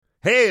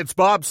Hey, it's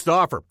Bob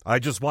Stauffer. I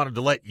just wanted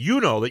to let you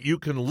know that you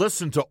can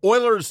listen to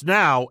Oilers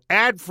Now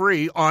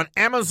ad-free on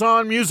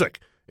Amazon Music,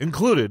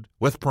 included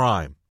with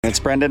Prime. It's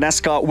Brendan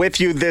Escott with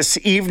you this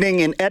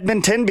evening in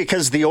Edmonton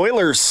because the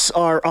Oilers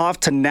are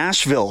off to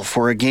Nashville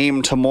for a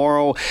game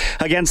tomorrow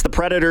against the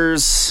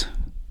Predators.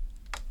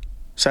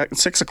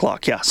 6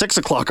 o'clock, 6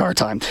 o'clock our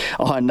time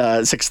on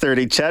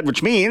 6:30, Chad,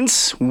 which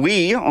means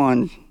we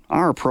on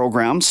our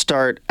program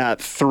start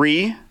at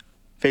 3.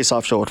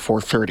 Face-off show at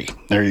 4:30.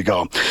 There you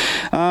go.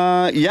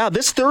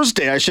 This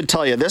Thursday, I should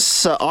tell you,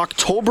 this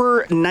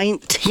October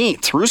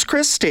 19th, Ruth's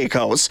Chris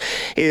Steakhouse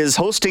is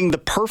hosting the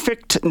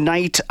Perfect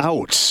Night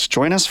Out.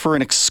 Join us for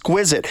an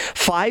exquisite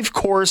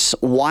 5-course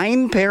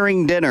wine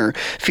pairing dinner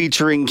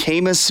featuring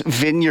Camus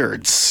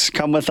Vineyards.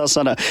 Come with us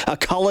on a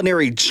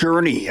culinary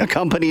journey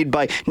accompanied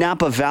by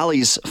Napa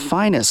Valley's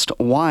finest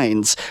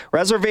wines.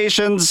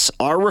 Reservations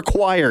are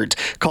required.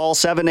 Call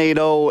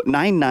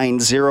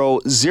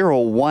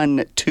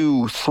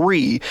 780-990-0123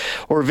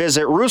 or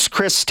visit Ruth's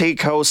Chris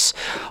Steakhouse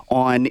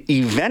on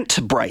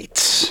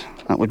Eventbrite.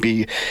 That would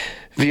be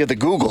via the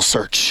Google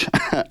search,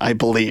 I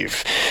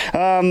believe.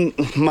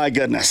 My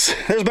goodness.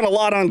 There's been a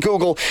lot on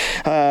Google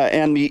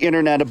and the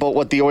internet about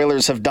what the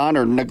Oilers have done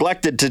or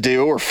neglected to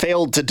do or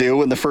failed to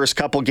do in the first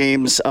couple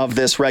games of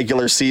this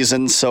regular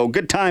season. So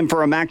good time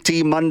for a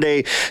MacT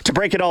Monday to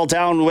break it all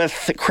down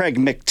with Craig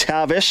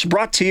MacTavish,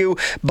 brought to you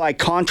by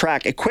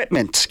Contract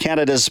Equipment,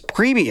 Canada's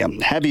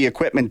premium heavy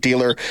equipment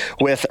dealer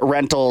with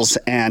rentals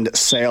and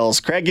sales.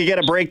 Craig, you get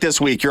a break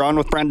this week. You're on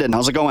with Brendan.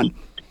 How's it going?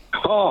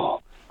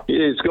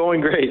 It's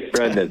going great,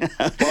 Brendan.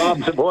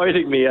 Bob's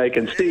avoiding me. I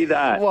can see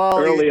that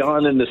early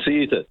on in the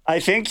season. I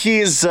think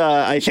he's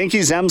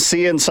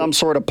emceeing some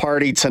sort of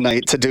party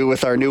tonight to do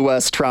with our New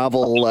West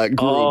Travel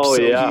group.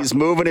 He's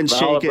moving and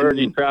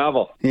shaking.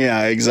 Travel.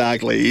 Yeah,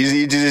 exactly.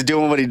 He's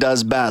doing what he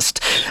does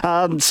best.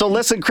 So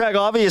listen, Craig,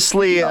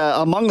 obviously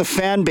among the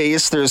fan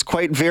base, there's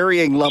quite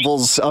varying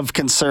levels of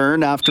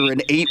concern after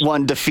an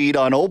 8-1 defeat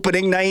on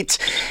opening night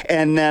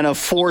and then a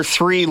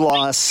 4-3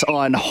 loss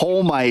on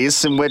home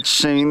ice, in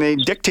which they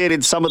dictated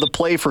some of the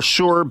play for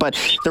sure, but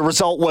the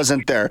result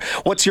wasn't there.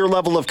 What's your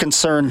level of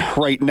concern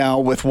right now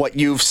with what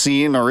you've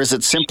seen, or is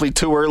it simply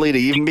too early to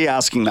even be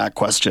asking that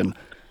question?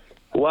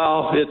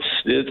 Well,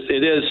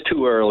 it is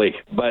too early,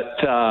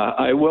 but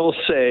I will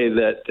say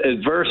that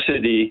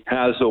adversity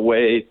has a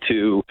way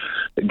to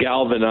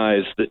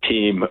galvanize the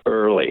team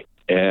early,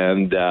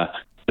 and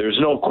there's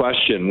no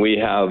question we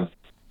have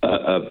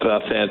a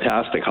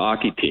fantastic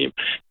hockey team,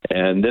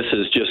 and this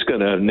is just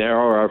going to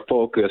narrow our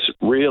focus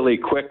really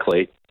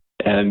quickly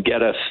and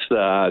get us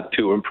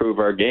to improve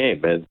our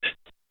game.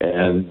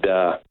 And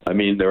I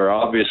mean, there are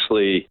obvious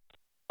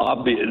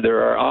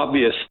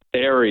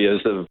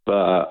areas of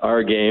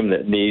our game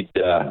that need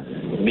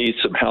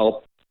some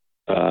help,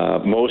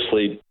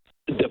 mostly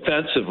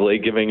defensively.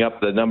 Giving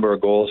up the number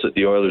of goals that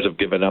the Oilers have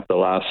given up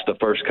the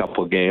first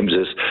couple of games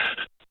is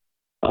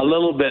a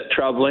little bit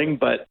troubling,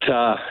 but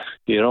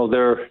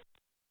they're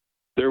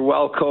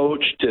well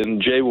coached,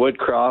 and Jay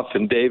Woodcroft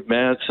and Dave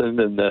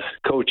Manson and the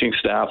coaching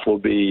staff will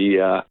be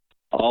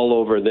all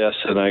over this,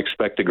 and I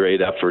expect a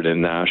great effort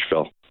in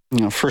Nashville.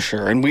 Yeah, for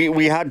sure. And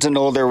we had to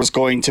know there was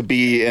going to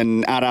be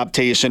an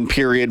adaptation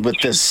period with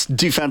this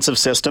defensive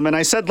system. And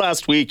I said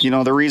last week,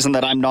 the reason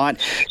that I'm not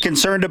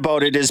concerned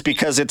about it is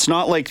because it's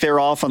not like they're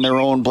off on their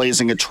own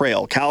blazing a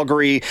trail.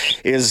 Calgary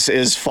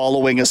is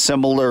following a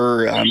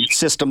similar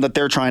system that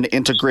they're trying to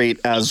integrate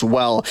as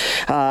well.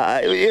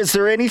 Is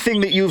there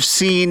anything that you've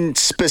seen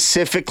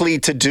specifically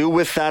to do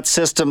with that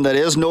system that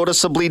is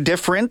noticeably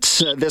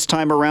different this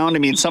time around? I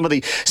mean, some of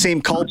the same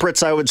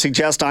culprits I would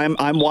suggest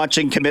I'm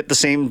watching commit the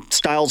same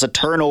styles of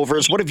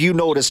turnovers. What have you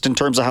noticed in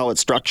terms of how it's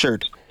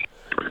structured?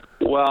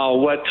 Well,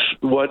 what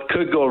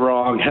could go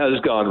wrong has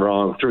gone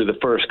wrong through the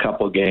first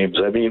couple of games.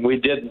 I mean, we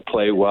didn't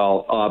play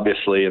well,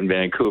 obviously, in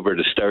Vancouver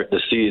to start the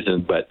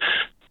season, but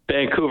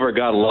Vancouver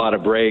got a lot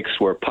of breaks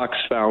where pucks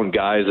found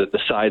guys at the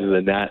side of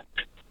the net,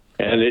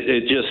 and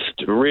it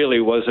just really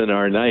wasn't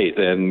our night.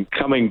 And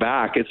coming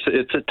back,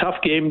 it's a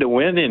tough game to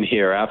win in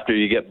here after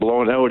you get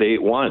blown out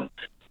 8-1.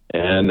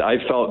 And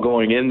I felt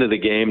going into the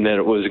game that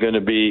it was going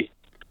to be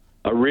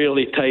a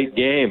really tight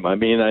game. I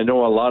mean, I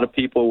know a lot of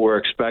people were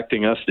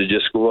expecting us to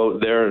just go out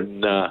there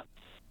and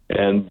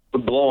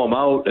blow them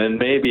out, and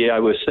maybe I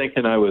was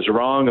thinking I was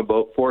wrong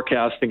about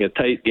forecasting a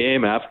tight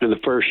game after the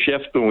first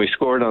shift when we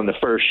scored on the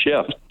first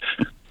shift.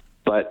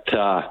 But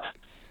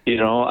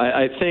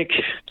I think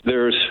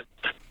there's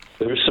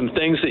some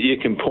things that you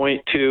can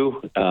point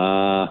to.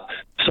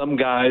 Some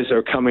guys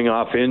are coming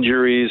off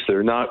injuries.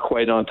 They're not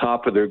quite on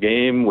top of their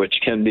game,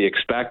 which can be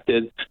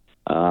expected.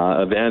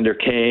 Evander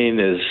Kane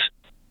is,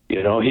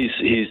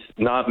 he's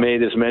not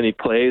made as many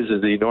plays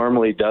as he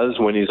normally does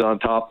when he's on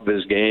top of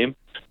his game.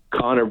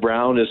 Connor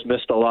Brown has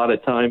missed a lot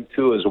of time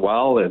too as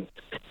well. And,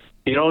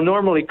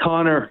 normally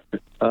Connor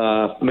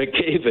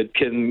McDavid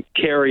can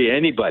carry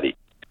anybody.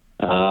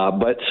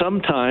 But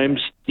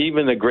sometimes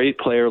even a great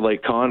player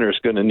like Connor is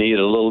going to need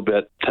a little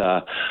bit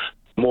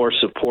more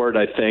support,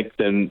 I think,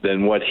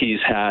 than what he's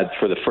had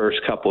for the first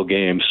couple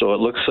games. So it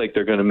looks like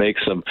they're going to make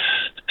some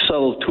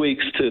subtle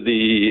tweaks to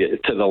the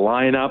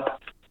lineup.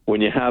 When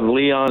you have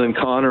Leon and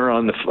Connor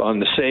on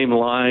the same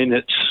line,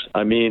 it's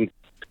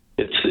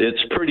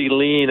pretty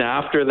lean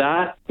after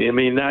that. I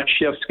mean, that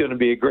shift's going to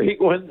be a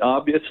great one,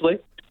 obviously.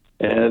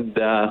 And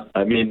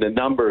the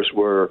numbers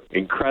were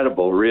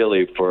incredible,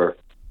 really, for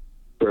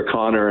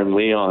Connor and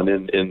Leon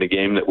in the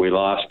game that we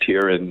lost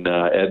here in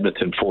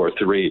Edmonton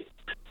 4-3.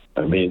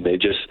 I mean, they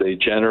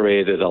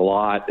generated a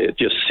lot. It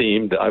just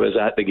seemed, I was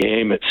at the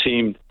game, it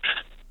seemed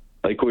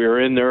like we were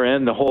in their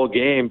end the whole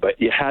game,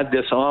 but you had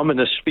this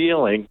ominous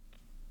feeling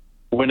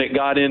when it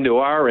got into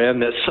our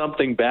end that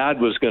something bad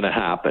was going to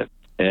happen.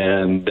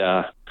 And,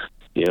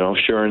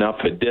 sure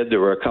enough, it did. There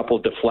were a couple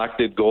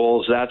deflected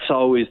goals. That's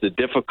always the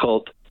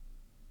difficult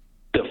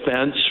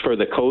defense for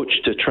the coach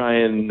to try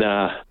and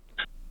to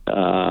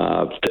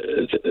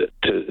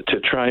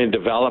try and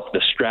develop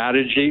the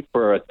strategy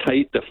for a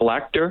tight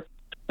deflector.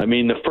 I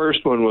mean, the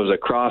first one was a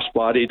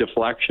cross-body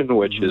deflection,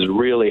 which is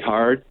really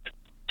hard.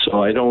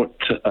 So I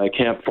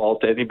can't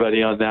fault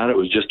anybody on that. It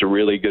was just a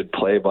really good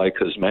play by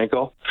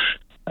Kuzmenko,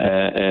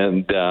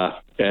 and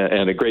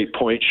a great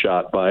point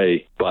shot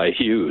by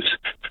Hughes.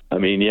 I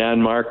mean,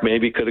 Janmark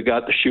maybe could have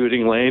got the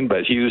shooting lane,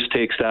 but Hughes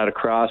takes that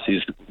across.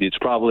 He's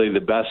probably the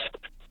best.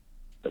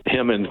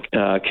 Him and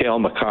Cale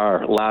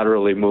Makar,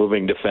 laterally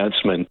moving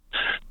defenseman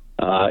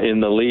in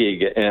the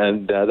league,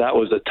 and that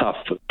was a tough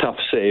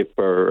save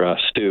for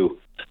Stu.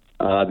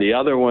 The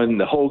other one,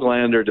 the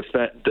Höglander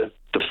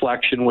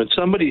deflection, when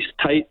somebody's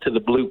tight to the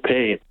blue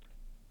paint,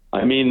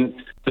 I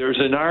mean,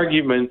 there's an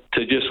argument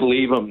to just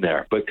leave them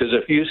there, because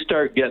if you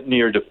start getting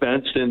your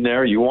defense in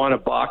there, you want to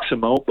box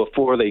them out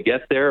before they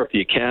get there if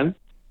you can.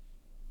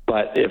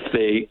 But if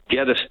they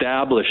get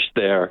established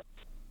there,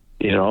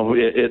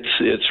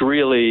 it's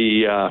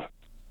really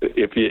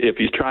if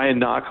you try and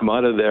knock them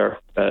out of there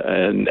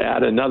and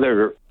add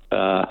another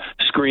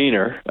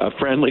screener, a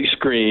friendly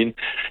screen,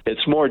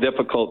 it's more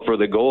difficult for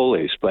the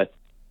goalies. But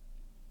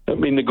I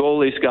mean, the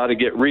goalie's got to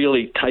get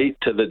really tight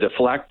to the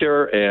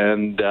deflector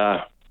and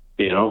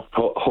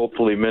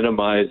hopefully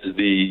minimize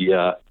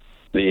the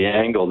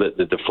angle that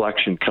the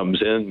deflection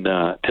comes in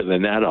to the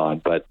net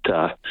on. But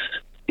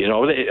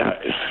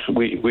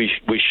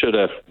we should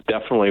have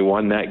definitely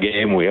won that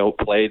game. We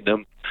outplayed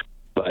them,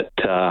 but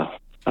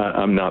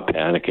I'm not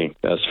panicking,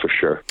 that's for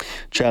sure.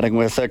 Chatting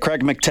with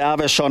Craig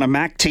MacTavish on a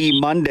MacT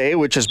Monday,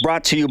 which is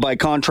brought to you by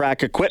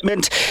Contract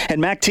Equipment. And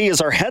MacT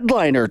is our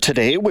headliner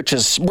today, which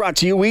is brought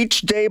to you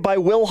each day by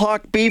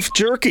Wilhauk Beef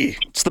Jerky.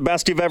 It's the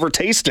best you've ever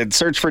tasted.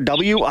 Search for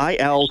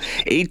WILHAUK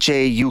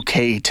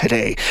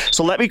today.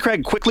 So let me,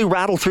 Craig, quickly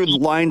rattle through the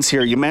lines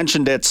here. You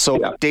mentioned it. So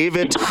yeah.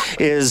 David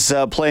is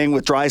playing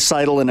with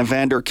Draisaitl and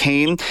Evander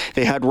Kane.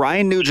 They had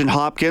Ryan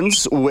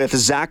Nugent-Hopkins with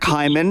Zach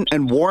Hyman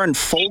and Warren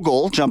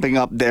Foegele jumping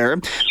up there.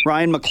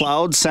 Ryan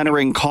McLeod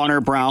centering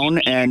Connor Brown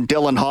and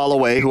Dylan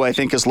Holloway, who I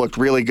think has looked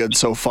really good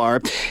so far,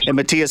 and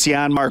Matthias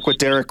Janmark with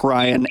Derek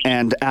Ryan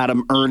and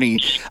Adam Ernie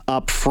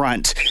up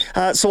front.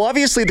 So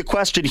obviously the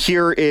question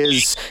here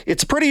is,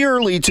 it's pretty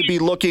early to be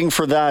looking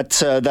for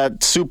that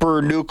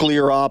super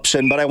nuclear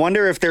option, but I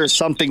wonder if there's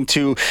something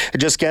to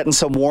just getting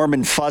some warm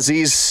and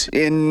fuzzies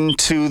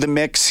into the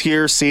mix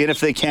here, seeing if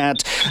they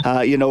can't,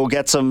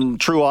 get some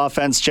true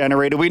offense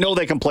generated. We know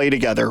they can play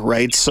together,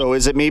 right? So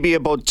is it maybe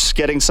about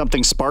getting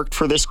something sparked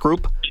for this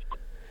group?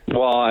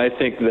 Well, I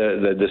think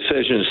the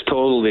decision is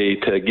totally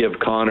to give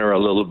Connor a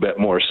little bit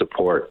more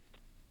support.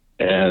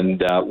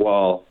 And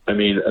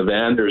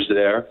Evander's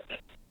there.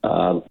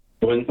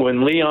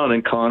 When Leon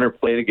and Connor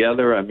play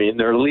together, I mean,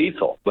 they're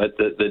lethal. But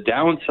the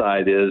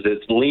downside is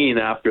it's lean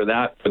after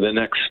that for the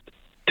next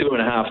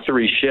 2.5,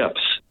 3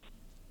 shifts.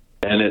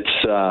 And it's,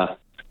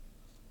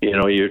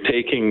 you're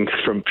taking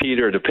from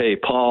Peter to pay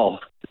Paul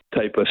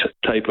type of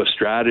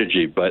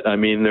strategy. But, I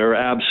mean, they're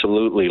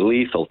absolutely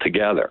lethal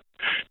together.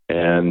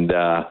 And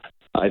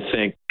I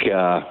think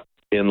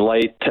in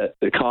light,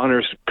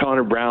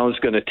 Connor Brown's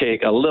going to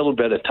take a little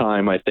bit of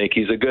time. I think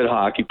he's a good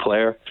hockey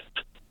player.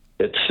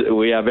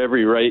 We have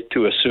every right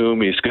to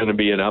assume he's going to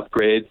be an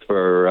upgrade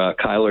for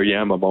Kyler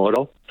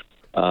Yamamoto,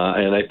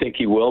 and I think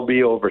he will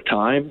be over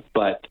time.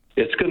 But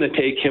it's going to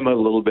take him a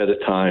little bit of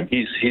time.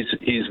 He's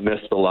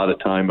missed a lot of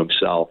time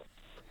himself.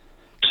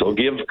 So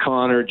give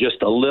Connor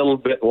just a little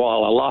bit, a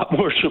lot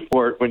more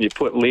support when you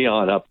put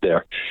Leon up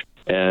there.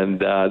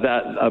 And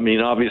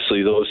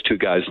obviously those two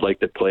guys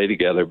like to play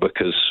together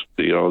because,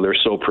 they're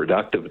so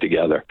productive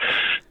together.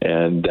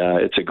 And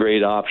it's a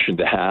great option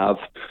to have.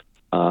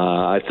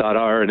 I thought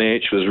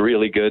RNH was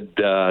really good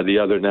the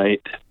other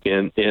night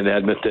in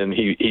Edmonton.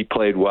 He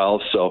played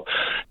well. So,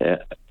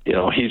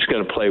 he's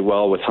going to play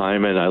well with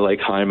Hyman. I like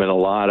Hyman a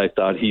lot. I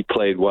thought he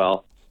played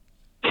well.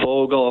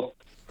 Foegele,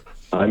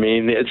 I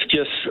mean, it's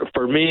just,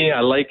 for me,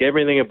 I like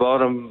everything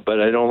about him, but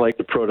I don't like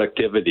the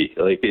productivity.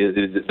 Like,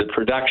 the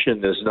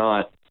production is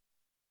not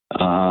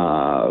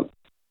high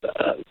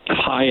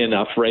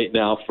enough right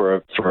now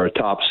for a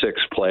top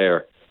 6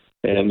 player.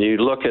 And you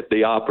look at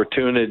the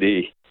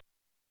opportunity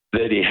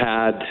that he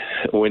had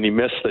when he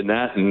missed the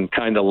net and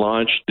kind of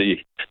launched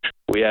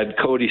we had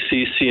Cody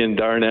Ceci and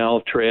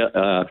Darnell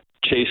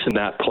chasing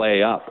that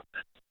play up.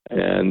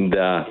 And,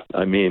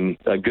 I mean,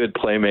 a good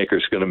playmaker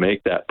is going to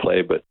make that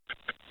play, but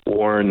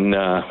Warren,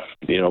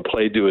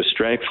 played to his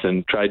strengths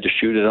and tried to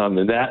shoot it on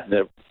the net, and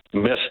it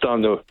missed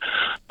on the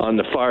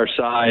far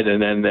side,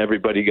 and then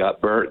everybody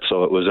got burnt.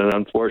 So it was an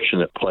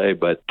unfortunate play,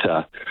 but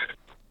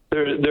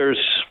there's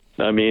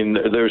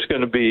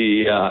going to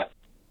be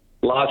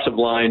lots of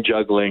line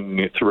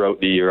juggling throughout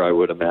the year, I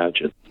would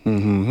imagine.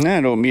 Mm-hmm.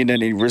 I don't mean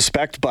any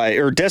disrespect by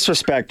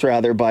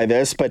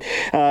this, but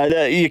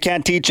you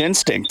can't teach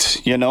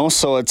instinct,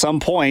 so at some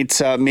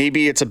point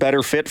maybe it's a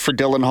better fit for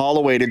Dylan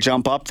Holloway to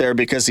jump up there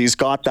because he's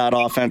got that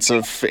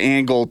offensive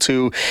angle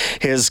to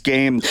his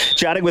game.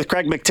 Chatting with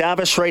Craig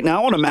MacTavish right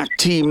now on a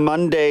MacT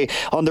Monday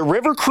on the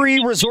River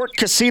Cree Resort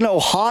Casino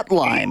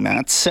hotline.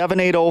 That's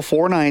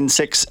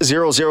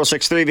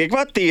 780-496-0063. They've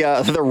got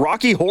the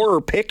Rocky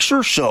Horror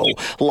Picture Show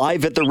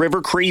live at the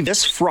River Cree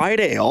this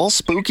Friday, all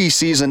spooky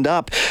seasoned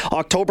up.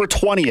 October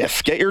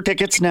 20th. Get your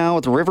tickets now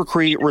at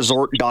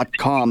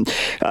rivercreeresort.com.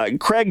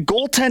 Craig,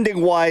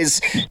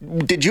 goaltending-wise,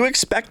 did you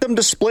expect them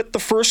to split the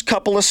first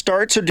couple of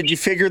starts, or did you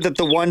figure that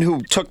the one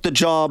who took the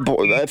job,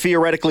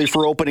 theoretically,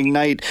 for opening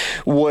night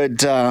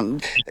would... I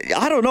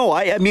don't know.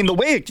 I mean, the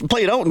way it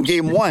played out in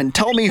Game 1,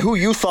 tell me who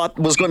you thought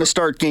was going to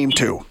start Game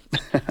 2.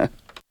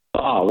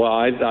 Oh, well,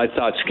 I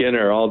thought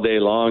Skinner all day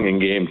long in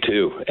Game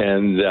 2.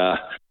 And,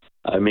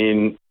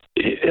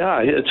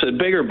 yeah, it's a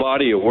bigger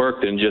body of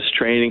work than just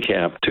training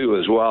camp, too,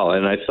 as well.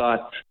 And I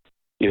thought,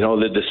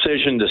 the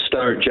decision to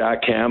start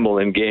Jack Campbell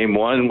in Game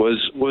 1 was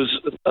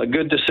a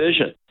good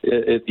decision.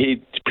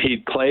 He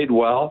played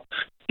well.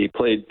 He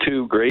played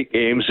 2 great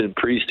games in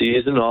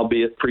preseason,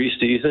 albeit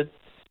preseason,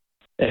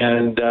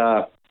 and,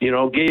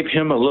 gave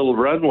him a little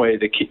runway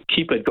to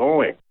keep it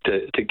going,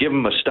 to give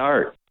him a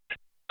start.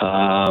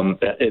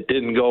 It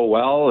didn't go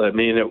well. I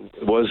mean, it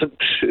was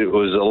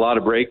a lot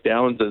of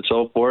breakdowns and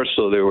so forth,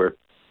 so there were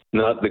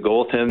not the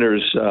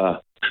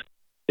goaltenders'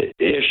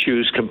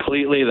 issues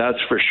completely, that's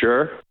for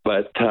sure.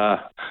 But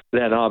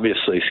then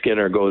obviously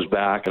Skinner goes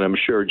back, and I'm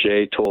sure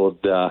Jay told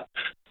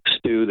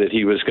Stu that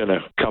he was going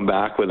to come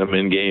back with him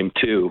in Game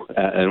 2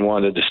 and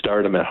wanted to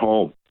start him at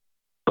home.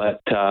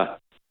 But, I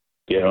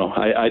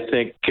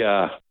think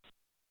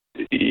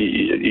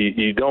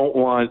you don't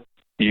want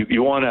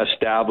you want to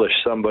establish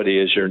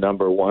somebody as your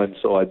number one,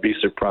 so I'd be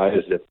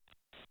surprised if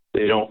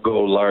they don't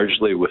go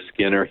largely with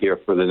Skinner here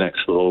for the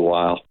next little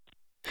while.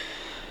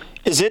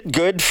 Is it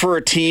good for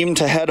a team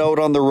to head out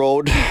on the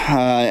road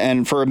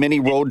and for a mini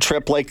road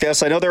trip like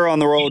this? I know they're on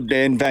the road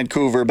in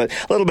Vancouver, but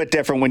a little bit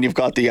different when you've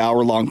got the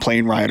hour-long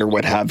plane ride or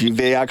what have you.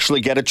 They actually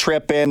get a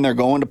trip in. They're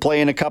going to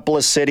play in a couple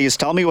of cities.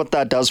 Tell me what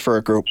that does for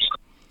a group.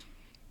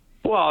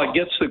 Well, it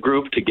gets the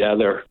group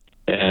together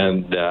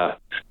and,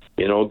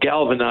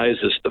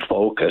 galvanizes the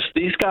focus.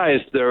 These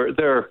guys,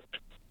 they're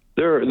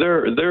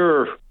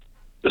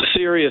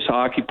serious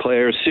hockey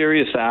players,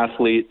 serious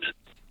athletes,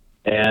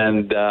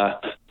 and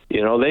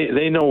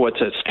they know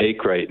what's at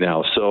stake right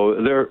now. So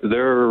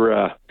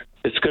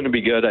it's going to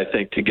be good, I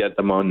think, to get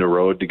them on the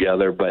road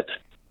together. But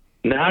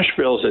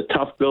Nashville's a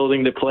tough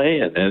building to play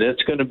in, and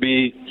it's going to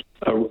be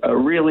a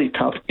really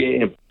tough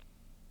game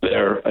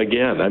there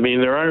again. I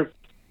mean, there aren't.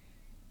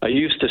 I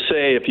used to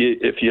say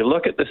if you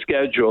look at the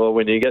schedule,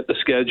 when you get the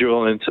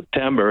schedule in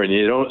September and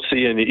you don't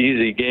see an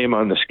easy game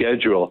on the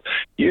schedule,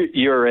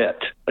 you're it.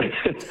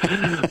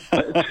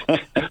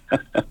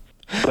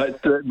 But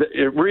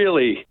it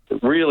really,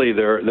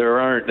 there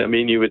aren't. I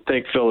mean, you would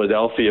think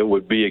Philadelphia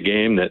would be a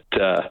game that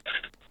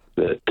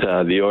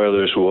the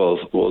Oilers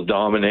will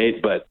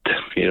dominate, but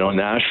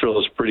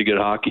Nashville is a pretty good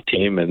hockey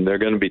team, and they're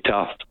going to be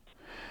tough.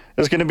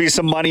 There's going to be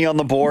some money on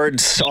the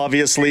boards,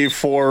 obviously,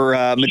 for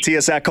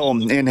Matthias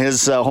Ekholm in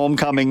his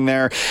homecoming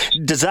there.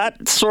 Does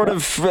that sort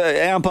of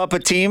amp up a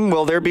team?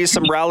 Will there be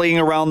some rallying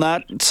around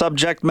that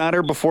subject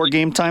matter before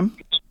game time?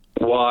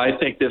 Well, I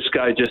think this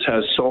guy just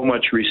has so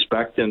much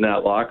respect in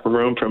that locker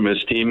room from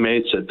his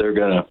teammates that they're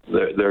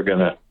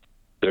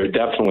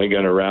definitely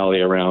going to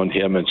rally around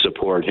him and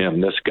support him.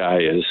 This guy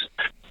is.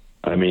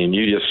 I mean,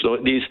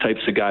 these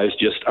types of guys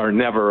just are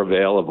never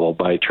available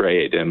by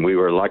trade, and we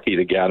were lucky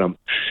to get him.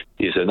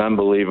 He's an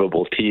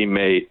unbelievable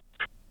teammate.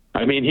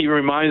 I mean, he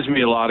reminds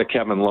me a lot of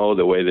Kevin Lowe,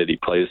 the way that he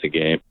plays the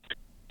game,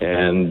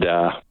 and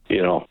the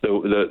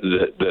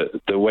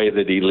way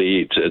that he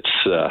leads.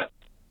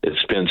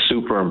 It's been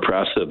super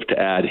impressive to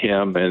add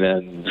him, and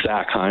then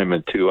Zach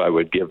Hyman too. I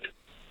would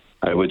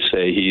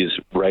say he's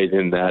right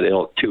in that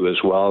ilk too, as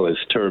well, as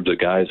terms of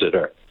guys that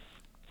are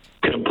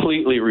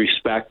completely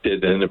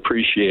respected and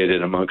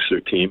appreciated amongst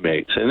their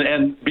teammates.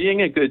 And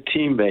being a good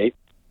teammate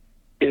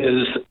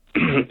is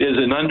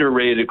an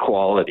underrated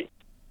quality.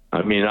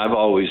 I mean, I've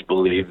always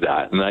believed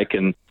that.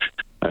 And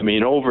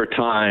over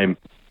time,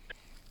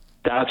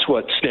 that's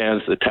what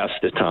stands the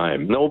test of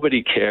time.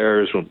 Nobody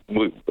cares.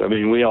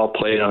 We all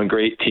played on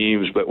great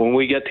teams, but when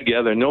we get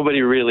together,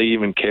 nobody really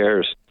even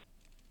cares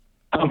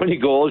how many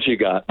goals you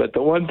got. But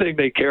the one thing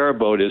they care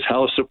about is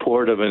how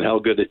supportive and how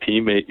good a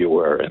teammate you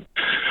were. And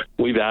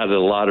we've added a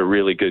lot of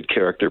really good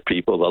character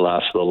people the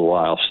last little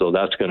while, so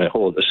that's going to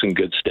hold us in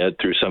good stead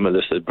through some of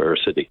this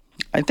adversity.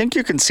 I think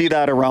you can see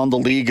that around the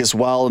league as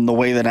well in the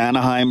way that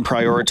Anaheim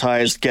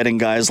prioritized getting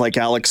guys like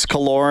Alex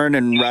Killorn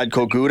and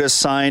Radko Gudas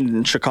signed.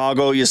 In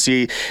Chicago, you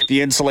see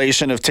the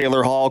insulation of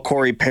Taylor Hall,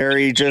 Corey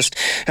Perry, just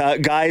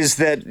guys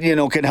that,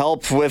 can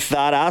help with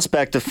that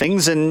aspect of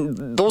things.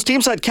 And those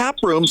teams had cap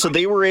room, so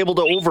they were able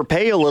to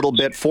overpay a little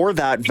bit for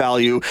that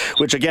value,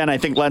 which again, I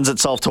think lends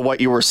itself to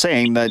what you were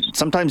saying, that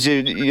sometimes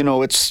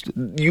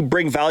you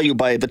bring value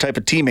by the type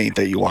of teammate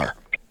that you are.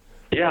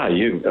 Yeah,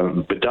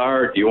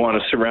 Bedard, you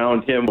want to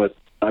surround him with,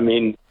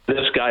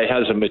 this guy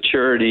has a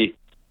maturity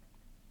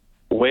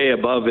way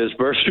above his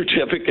birth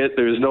certificate.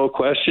 There's no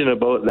question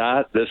about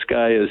that. This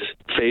guy has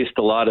faced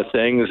a lot of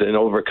things and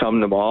overcome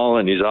them all,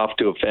 and he's off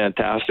to a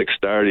fantastic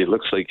start. He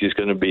looks like he's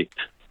going to be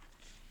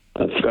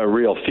a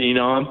real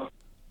phenom.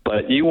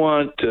 But you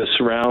want to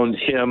surround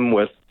him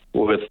with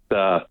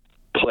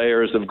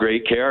players of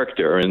great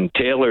character, and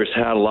Taylor's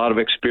had a lot of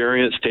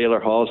experience. Taylor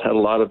Hall's had a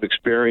lot of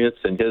experience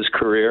in his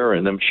career,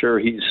 and I'm sure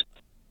he's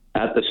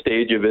at the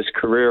stage of his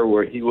career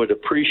where he would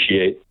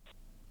appreciate,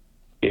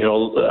 being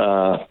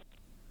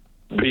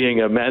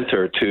a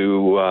mentor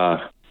to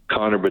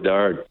Connor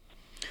Bedard.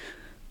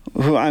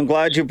 Who I'm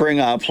glad you bring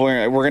up.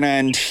 We're going to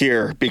end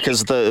here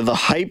because the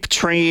hype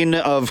train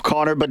of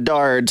Connor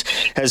Bedard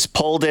has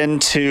pulled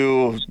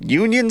into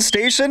Union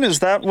Station. Is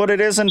that what it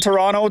is in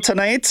Toronto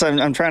tonight?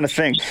 I'm trying to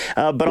think.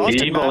 But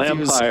Austin Evil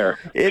Matthews, Empire.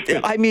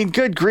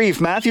 Good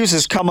grief. Matthews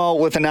has come out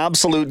with an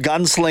absolute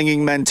gunslinging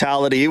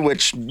mentality,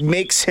 which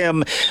makes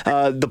him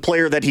the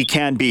player that he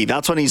can be.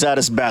 That's when he's at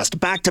his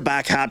best.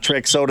 Back-to-back hat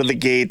tricks out of the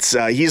gates.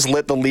 He's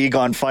lit the league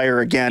on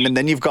fire again. And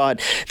then you've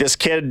got this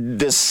kid,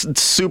 this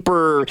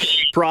super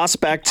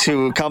prospect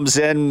who comes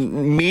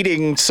in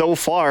meeting so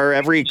far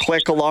every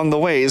click along the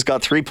way. He's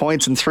got 3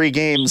 points in 3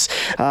 games.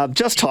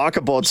 Just talk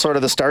about sort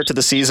of the start to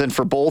the season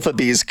for both of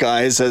these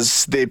guys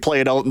as they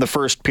played out in the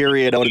first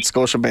period out at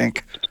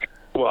Scotiabank.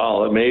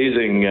 Well,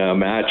 amazing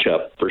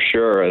matchup for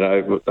sure.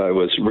 And I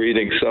was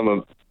reading some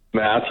of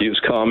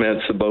Matthews'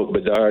 comments about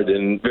Bedard,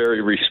 and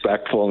very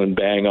respectful and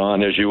bang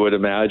on, as you would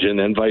imagine,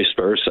 and vice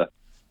versa.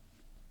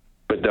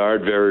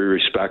 Bedard very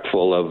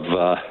respectful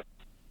of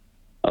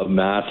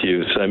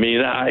Matthews.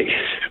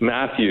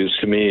 Matthews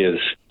to me is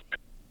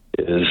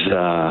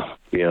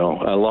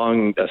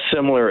along a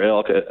similar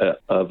ilk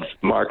of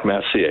Mark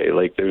Messier.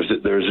 Like there's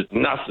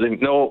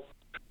nothing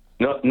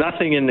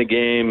in the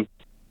game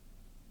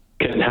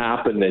can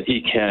happen that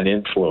he can't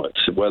influence,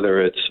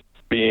 whether it's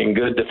being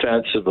good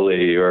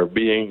defensively or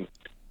being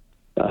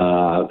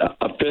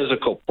a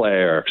physical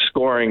player,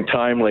 scoring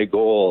timely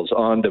goals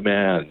on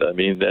demand.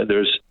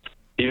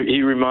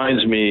 He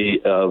reminds me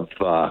of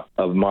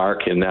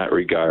Mark in that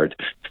regard,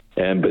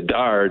 and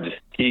Bedard.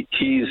 He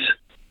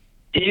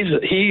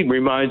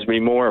reminds me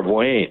more of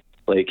Wayne.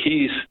 Like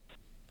he's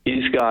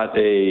got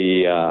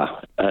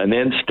an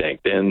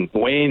instinct, and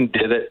Wayne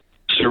did it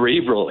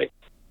cerebrally.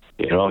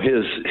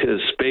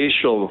 His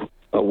spatial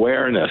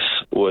awareness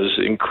was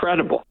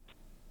incredible,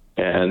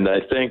 and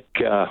I think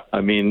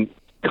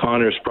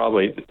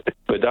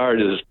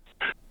Bedard is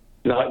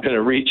not going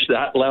to reach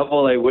that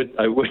level. I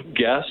would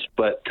guess,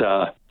 but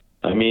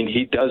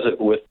he does it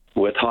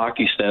with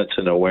hockey sense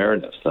and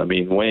awareness.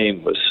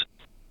 Wayne was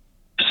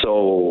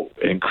so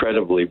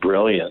incredibly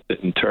brilliant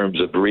in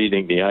terms of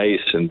reading the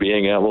ice and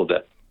being able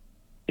to,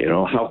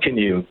 how can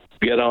you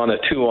get on a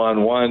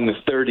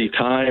 2-on-1 30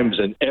 times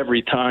and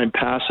every time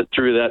pass it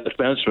through that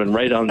defenseman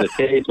right on the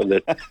table?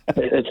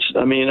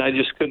 I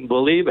just couldn't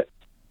believe it.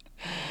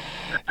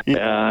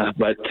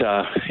 But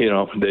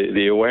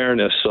the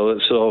awareness.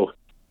 So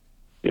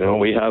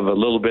we have a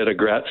little bit of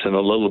Gretz and a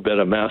little bit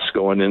of mess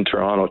going in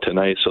Toronto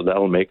tonight, so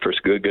that'll make for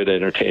good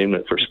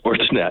entertainment for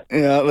Sportsnet.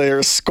 Yeah,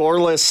 they're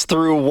scoreless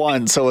through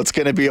 1, so it's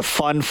going to be a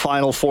fun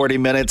final 40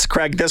 minutes.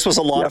 Craig, this was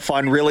a lot of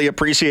fun. Really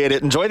appreciate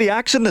it. Enjoy the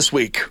action this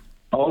week.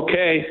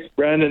 Okay,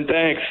 Brandon,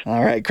 thanks.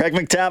 All right, Craig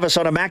MacTavish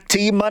on a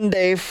MacT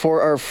Monday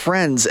for our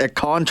friends at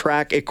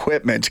Contract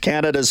Equipment,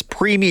 Canada's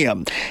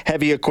premium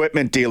heavy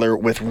equipment dealer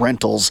with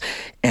rentals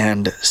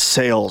and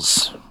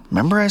sales.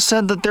 Remember I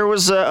said that there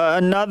was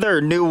another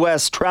New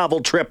West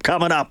travel trip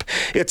coming up.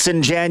 It's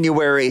in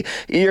January.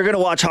 You're going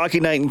to watch Hockey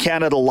Night in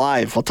Canada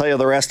live. I'll tell you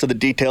the rest of the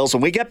details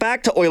when we get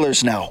back to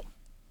Oilers Now.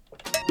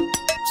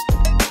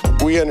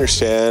 We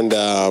understand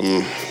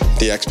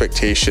the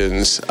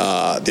expectations,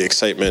 the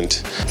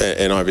excitement,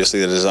 and obviously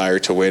the desire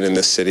to win in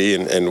this city,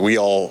 and we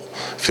all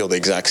feel the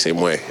exact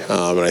same way.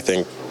 And I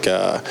think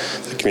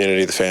the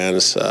community, the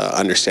fans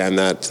understand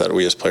that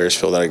we as players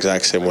feel that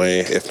exact same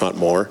way, if not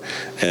more,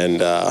 and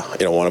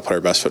want to put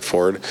our best foot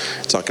forward.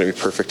 It's not going to be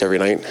perfect every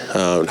night.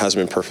 It hasn't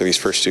been perfect these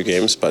first 2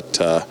 games, but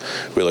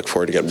we look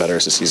forward to getting better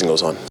as the season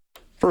goes on.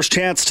 First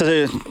chance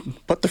to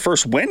put the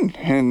first win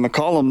in the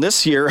column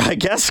this year, I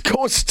guess,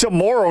 goes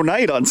tomorrow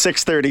night on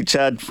 6:30,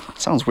 Chad.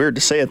 Sounds weird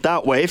to say it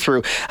that way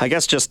through, I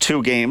guess, just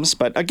 2 games.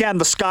 But again,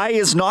 the sky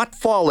is not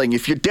falling.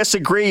 If you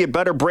disagree, you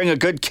better bring a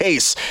good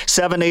case.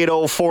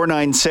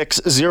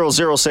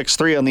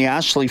 780-496-0063 on the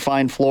Ashley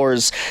Fine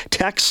Floors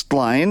text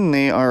line.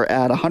 They are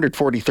at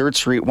 143rd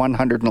Street,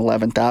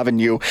 111th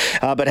Avenue.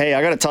 But hey,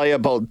 I got to tell you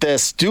about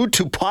this. Due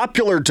to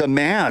popular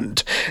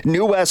demand,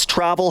 New West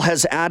Travel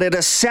has added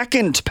a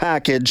second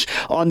package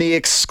on the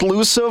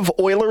exclusive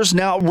Oilers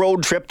Now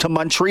road trip to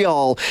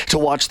Montreal to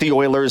watch the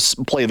Oilers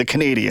play the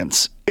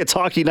Canadiens. It's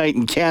Hockey Night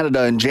in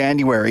Canada in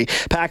January.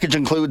 Package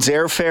includes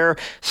airfare,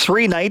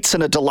 3 nights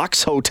in a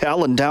deluxe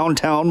hotel in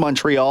downtown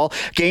Montreal,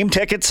 game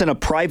tickets in a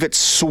private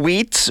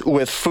suite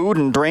with food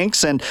and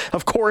drinks, and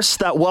of course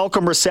that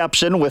welcome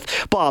reception with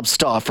Bob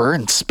Stauffer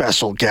and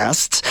special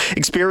guests.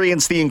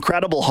 Experience the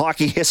incredible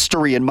hockey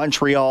history in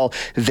Montreal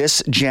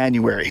this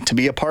January. To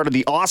be a part of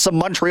the awesome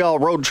Montreal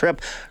road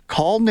trip,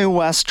 call New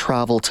West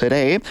Travel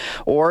today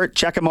or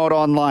check them out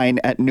online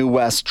at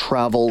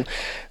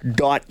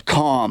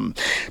newwesttravel.com.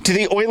 To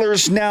the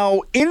Oilers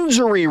Now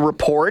injury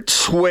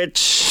report,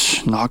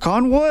 which, knock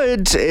on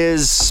wood,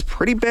 is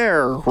pretty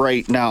bare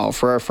right now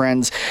for our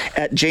friends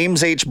at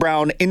James H.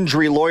 Brown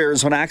Injury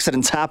Lawyers. When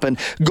accidents happen,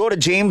 go to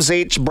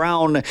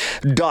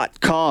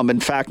jameshbrown.com.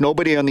 In fact,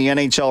 nobody on the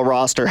NHL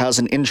roster has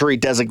an injury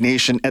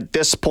designation at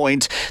this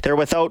point. They're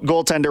without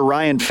goaltender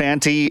Ryan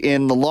Fanti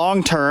in the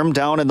long term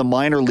down in the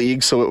minor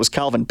league, so it was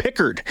Calvin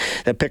Pickard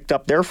that picked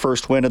up their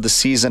first win of the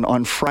season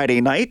on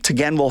Friday night.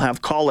 Again, we'll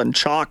have Colin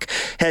Chalk,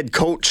 head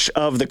coach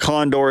of the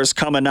Condors,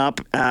 coming up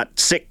at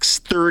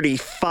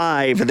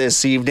 6:35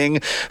 this evening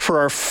for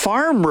our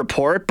farm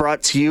report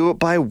brought to you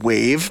by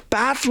Wave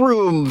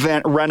Bathroom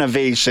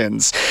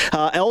Renovations.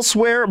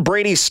 Elsewhere,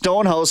 Brady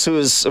Stonehouse, who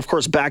is, of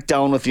course, back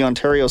down with the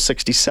Ontario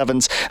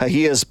 67s.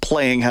 He is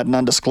playing, had an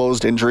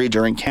undisclosed injury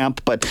during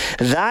camp, but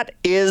that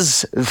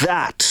is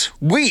that.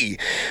 We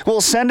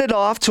will send it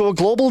off to a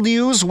global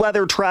news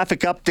weather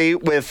traffic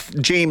update with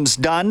James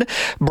Dunn.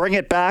 Bring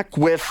it back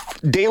with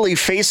Daily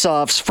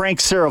Face-Offs, Frank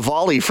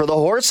Saravalli for the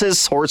horses.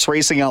 Horse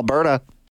Racing Alberta.